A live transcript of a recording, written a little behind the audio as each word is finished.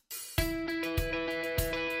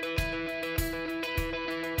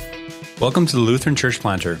Welcome to the Lutheran Church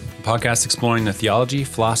Planter, a podcast exploring the theology,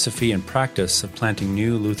 philosophy, and practice of planting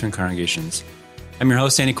new Lutheran congregations. I'm your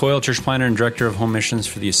host, Andy Coyle, Church Planter and Director of Home Missions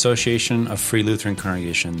for the Association of Free Lutheran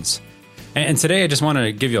Congregations. And today I just want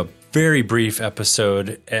to give you a very brief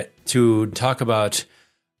episode to talk about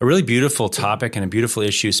a really beautiful topic and a beautiful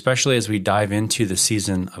issue, especially as we dive into the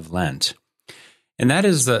season of Lent. And that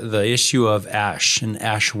is the issue of Ash and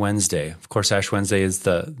Ash Wednesday. Of course, Ash Wednesday is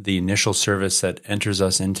the initial service that enters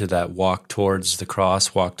us into that walk towards the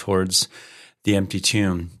cross, walk towards the empty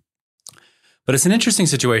tomb. But it's an interesting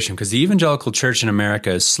situation because the evangelical church in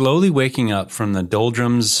America is slowly waking up from the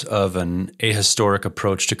doldrums of an ahistoric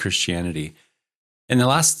approach to Christianity. In the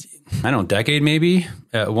last, decade maybe,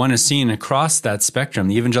 one has seen across that spectrum,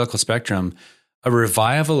 the evangelical spectrum, a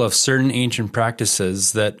revival of certain ancient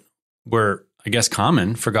practices that were, I guess,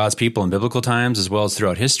 common for God's people in biblical times as well as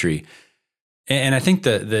throughout history. And I think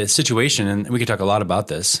the situation, and we could talk a lot about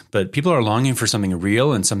this, but people are longing for something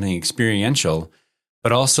real and something experiential,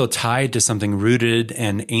 but also tied to something rooted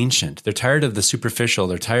and ancient. They're tired of the superficial.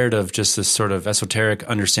 They're tired of just this sort of esoteric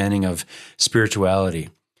understanding of spirituality.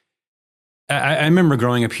 I remember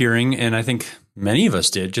growing up hearing, and I think many of us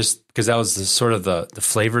did, just because that was the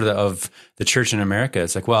flavor of the church in America.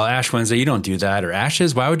 It's like, well, Ash Wednesday, you don't do that, or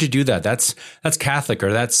Ashes, why would you do that? That's Catholic,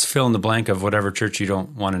 or that's fill in the blank of whatever church you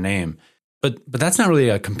don't want to name. But that's not really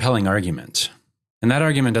a compelling argument, and that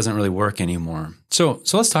argument doesn't really work anymore. So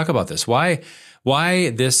let's talk about this. Why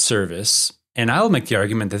this service? And I'll make the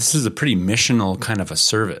argument that this is a pretty missional kind of a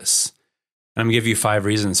service. And I'm going to give you 5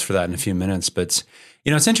 reasons for that in a few minutes, but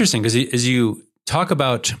it's interesting because as you talk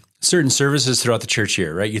about certain services throughout the church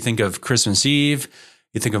year, right? You think of Christmas Eve,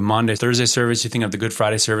 you think of Maundy, Thursday service, you think of the Good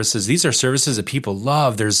Friday services. These are services that people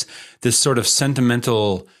love. There's this sort of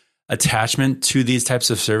sentimental attachment to these types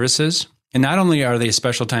of services. And not only are they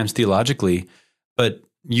special times theologically, but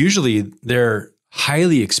usually they're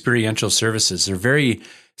highly experiential services. They're very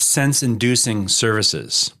sense-inducing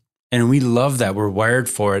services. And we love that. We're wired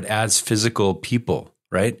for it as physical people,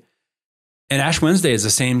 right? And Ash Wednesday is the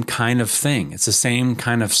same kind of thing. It's the same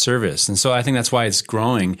kind of service. And so I think that's why it's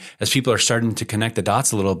growing as people are starting to connect the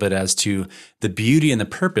dots a little bit as to the beauty and the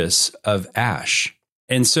purpose of Ash.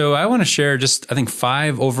 And so I want to share just,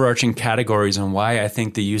 5 overarching categories on why I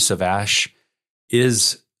think the use of Ash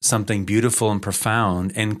is something beautiful and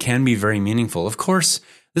profound and can be very meaningful. Of course,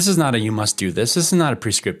 this is not a you must do this. This is not a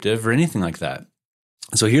prescriptive or anything like that.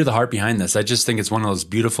 So hear the heart behind this. I just think it's one of those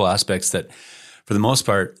beautiful aspects that, for the most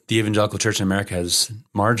part, the evangelical church in America has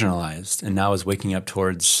marginalized and now is waking up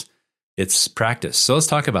towards its practice. So let's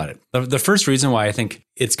talk about it. The first reason why I think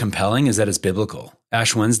it's compelling is that it's biblical.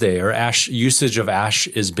 Ash Wednesday or usage of Ash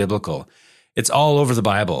is biblical. It's all over the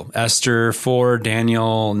Bible. Esther 4,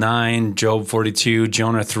 Daniel 9, Job 42,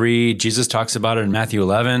 Jonah 3. Jesus talks about it in Matthew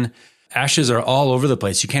 11. Ashes are all over the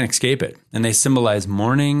place. You can't escape it. And they symbolize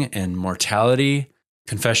mourning and mortality,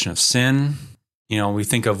 confession of sin. We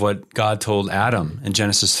think of what God told Adam in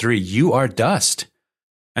Genesis 3, you are dust,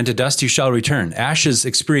 and to dust you shall return. Ash is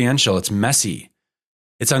experiential. It's messy.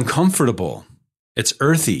 It's uncomfortable. It's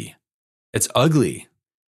earthy. It's ugly.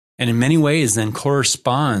 And in many ways then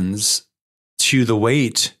corresponds to the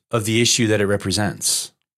weight of the issue that it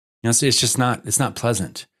represents. It's not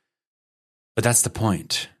pleasant. But that's the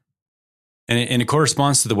point. And it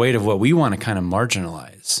corresponds to the weight of what we want to kind of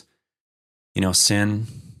marginalize. Sin,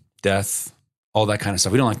 death, all that kind of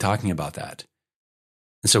stuff. We don't like talking about that.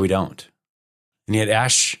 And so we don't. And yet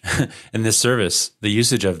Ash, in this service, the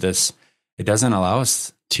usage of this, it doesn't allow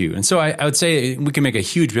us to. And so I would say we can make a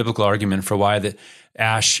huge biblical argument for why the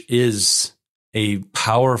Ash is a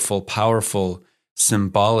powerful, powerful,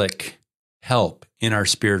 symbolic help in our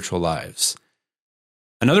spiritual lives.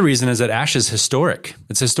 Another reason is that Ash is historic.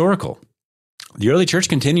 It's historical. The early church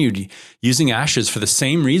continued using ashes for the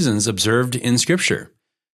same reasons observed in Scripture.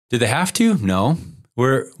 Did they have to? No.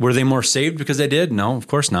 Were they more saved because they did? No, of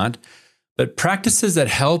course not. But practices that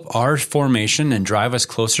help our formation and drive us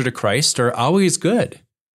closer to Christ are always good.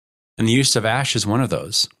 And the use of Ash is one of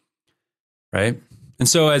those, right? And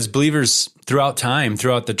so as believers throughout time,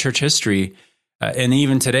 throughout the church history, and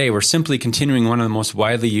even today, we're simply continuing one of the most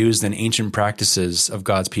widely used and ancient practices of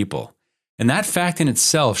God's people. And that fact in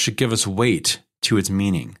itself should give us weight to its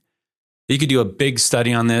meaning. You could do a big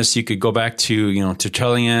study on this. You could go back to,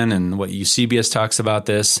 Tertullian and what Eusebius talks about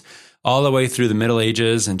this, all the way through the Middle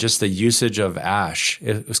Ages, and just the usage of Ash.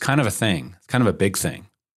 It was kind of a thing, kind of a big thing.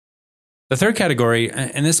 The third category,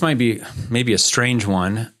 and this might be maybe a strange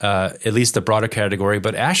one, at least the broader category,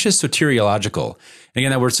 but Ash is soteriological.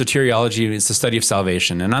 Again, that word soteriology is the study of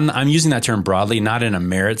salvation. And I'm using that term broadly, not in a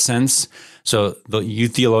merit sense. So you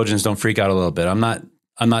theologians don't freak out a little bit. I'm not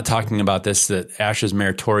I'm not talking about this, that ash is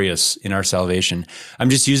meritorious in our salvation. I'm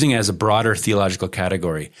just using it as a broader theological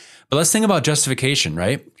category. But let's think about justification,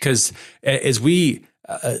 right? Because as we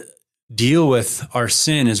deal with our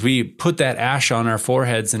sin, as we put that ash on our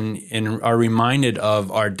foreheads and are reminded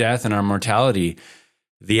of our death and our mortality,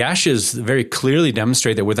 the ashes very clearly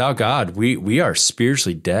demonstrate that without God, we are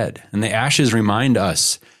spiritually dead. And the ashes remind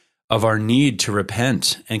us of our need to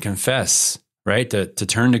repent and confess, right? To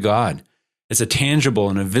turn to God. It's a tangible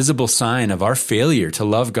and a visible sign of our failure to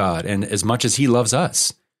love God and as much as he loves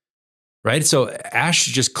us, right? So ash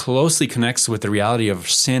just closely connects with the reality of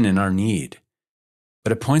sin and our need,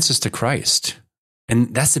 but it points us to Christ.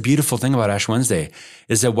 And that's the beautiful thing about Ash Wednesday,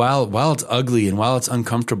 is that while it's ugly and while it's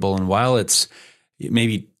uncomfortable and while it's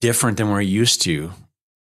maybe different than we're used to,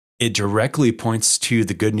 it directly points to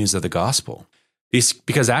the good news of the gospel.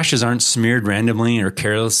 Because ashes aren't smeared randomly or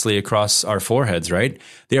carelessly across our foreheads, right?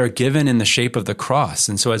 They are given in the shape of the cross.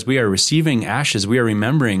 And so as we are receiving ashes, we are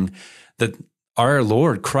remembering that our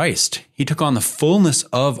Lord Christ, he took on the fullness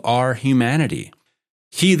of our humanity.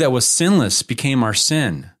 He that was sinless became our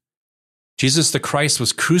sin. Jesus the Christ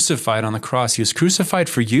was crucified on the cross. He was crucified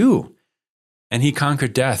for you, and he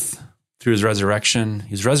conquered death through his resurrection.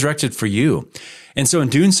 He's resurrected for you. And so in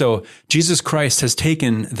doing so, Jesus Christ has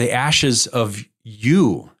taken the ashes of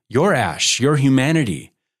you, your ash, your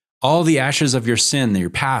humanity, all the ashes of your sin, your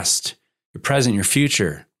past, your present, your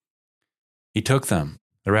future. He took them,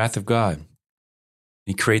 the wrath of God.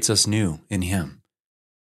 He creates us new in him,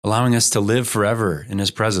 allowing us to live forever in his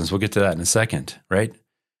presence. We'll get to that in a second, right?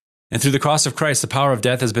 And through the cross of Christ, the power of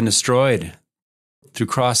death has been destroyed. Through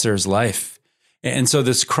cross, there is life. And so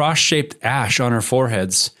this cross-shaped ash on our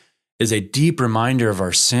foreheads is a deep reminder of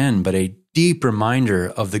our sin, but a deep reminder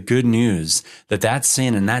of the good news that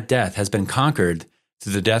sin and that death has been conquered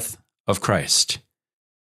through the death of Christ.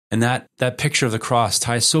 And that picture of the cross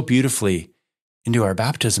ties so beautifully into our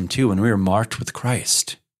baptism too, when we were marked with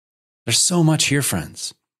Christ. There's so much here,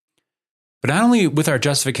 friends. But not only with our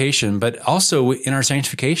justification, but also in our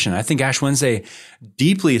sanctification. I think Ash Wednesday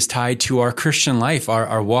deeply is tied to our Christian life,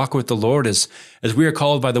 our walk with the Lord, as we are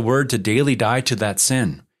called by the word to daily die to that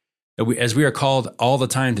sin. As we are called all the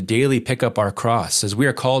time to daily pick up our cross, as we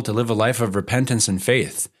are called to live a life of repentance and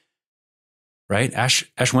faith, right?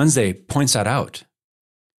 Ash Wednesday points that out.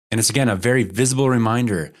 And it's, again, a very visible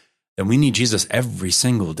reminder that we need Jesus every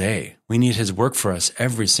single day. We need his work for us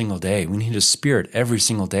every single day. We need his Spirit every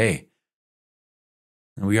single day.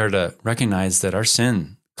 And we are to recognize that our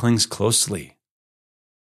sin clings closely,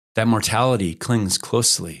 that mortality clings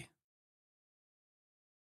closely,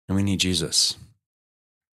 and we need Jesus.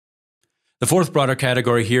 The fourth broader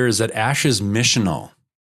category here is that ash is missional.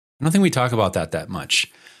 I don't think we talk about that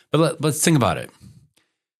much, but let's think about it.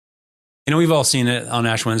 You know, we've all seen it on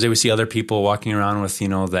Ash Wednesday. We see other people walking around with,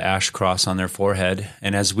 the ash cross on their forehead.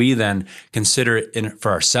 And as we then consider it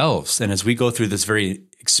for ourselves, and as we go through this very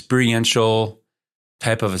experiential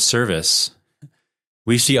type of a service,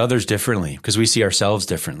 we see others differently because we see ourselves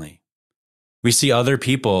differently. We see other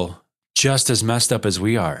people just as messed up as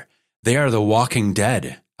we are. They are the walking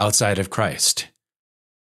dead outside of Christ.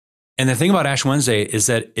 And the thing about Ash Wednesday is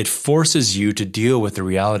that it forces you to deal with the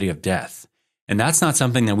reality of death. And that's not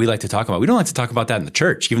something that we like to talk about. We don't like to talk about that in the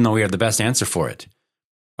church, even though we have the best answer for it.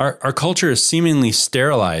 Our culture is seemingly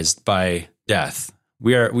sterilized by death.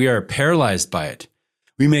 We are paralyzed by it.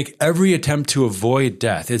 We make every attempt to avoid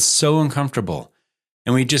death. It's so uncomfortable.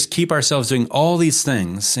 And we just keep ourselves doing all these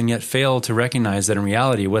things and yet fail to recognize that in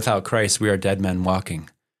reality, without Christ, we are dead men walking.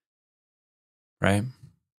 Right? And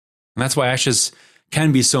that's why ashes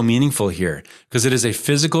can be so meaningful here, because it is a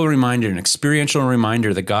physical reminder, an experiential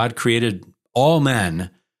reminder that God created all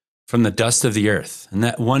men from the dust of the earth, and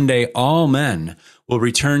that one day all men will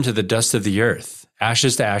return to the dust of the earth,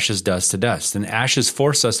 ashes to ashes, dust to dust. And ashes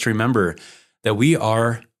force us to remember that we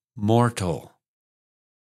are mortal.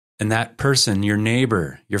 And that person, your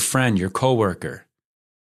neighbor, your friend, your coworker,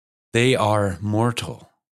 they are mortal.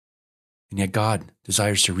 And yet God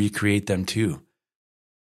desires to recreate them too.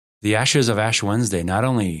 The ashes of Ash Wednesday not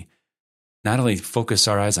only focus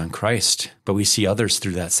our eyes on Christ, but we see others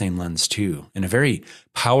through that same lens too, in a very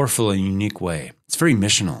powerful and unique way. It's very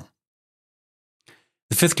missional.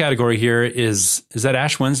 The fifth category here is that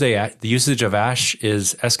Ash Wednesday, the usage of ash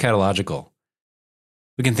is eschatological.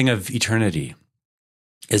 We can think of eternity.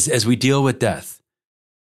 As we deal with death,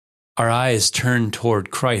 our eyes turn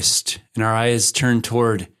toward Christ and our eyes turn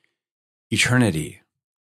toward eternity.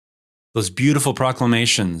 Those beautiful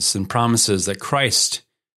proclamations and promises that Christ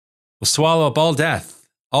will swallow up all death,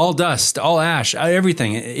 all dust, all ash,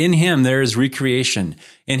 everything. In him there is recreation.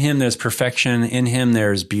 In him there's perfection. In him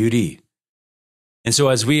there is beauty. And so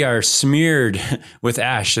as we are smeared with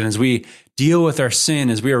ash and as we deal with our sin,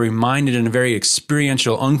 as we are reminded in a very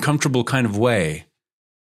experiential, uncomfortable kind of way,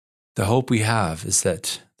 the hope we have is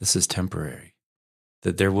that this is temporary,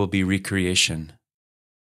 that there will be recreation,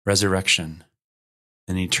 resurrection,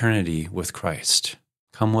 and eternity with Christ,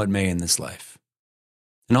 come what may in this life.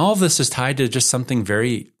 And all of this is tied to just something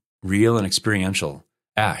very real and experiential,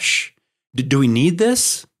 ash. Do we need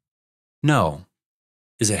this? No.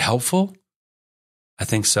 Is it helpful? I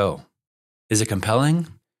think so. Is it compelling?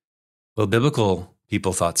 Well, biblical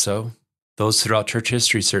people thought so. Those throughout church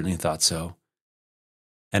history certainly thought so.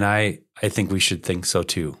 And I think we should think so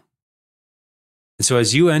too. And so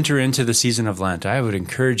as you enter into the season of Lent, I would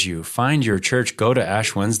encourage you, find your church, go to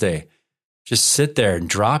Ash Wednesday. Just sit there and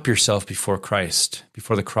drop yourself before Christ,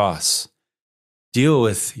 before the cross. Deal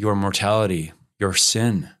with your mortality, your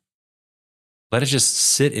sin. Let it just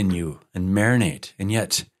sit in you and marinate, and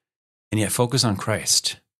yet focus on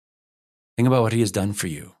Christ. Think about what he has done for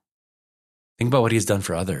you. Think about what he has done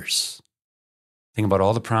for others. Think about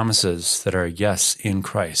all the promises that are yes in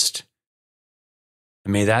Christ.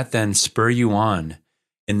 And may that then spur you on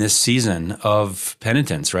in this season of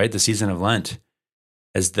penitence, right? The season of Lent,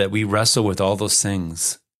 as that we wrestle with all those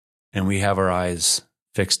things and we have our eyes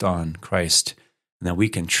fixed on Christ, and that we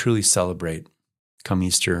can truly celebrate come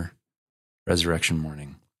Easter resurrection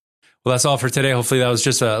morning. Well, that's all for today. Hopefully that was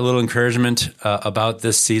just a little encouragement about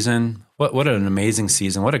this season. What an amazing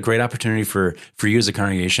season. What a great opportunity for you as a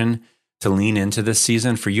congregation to lean into this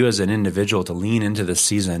season, for you as an individual to lean into this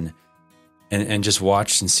season and just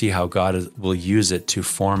watch and see how God will use it to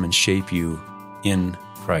form and shape you in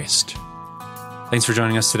Christ. Thanks for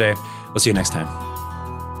joining us today. We'll see you next time.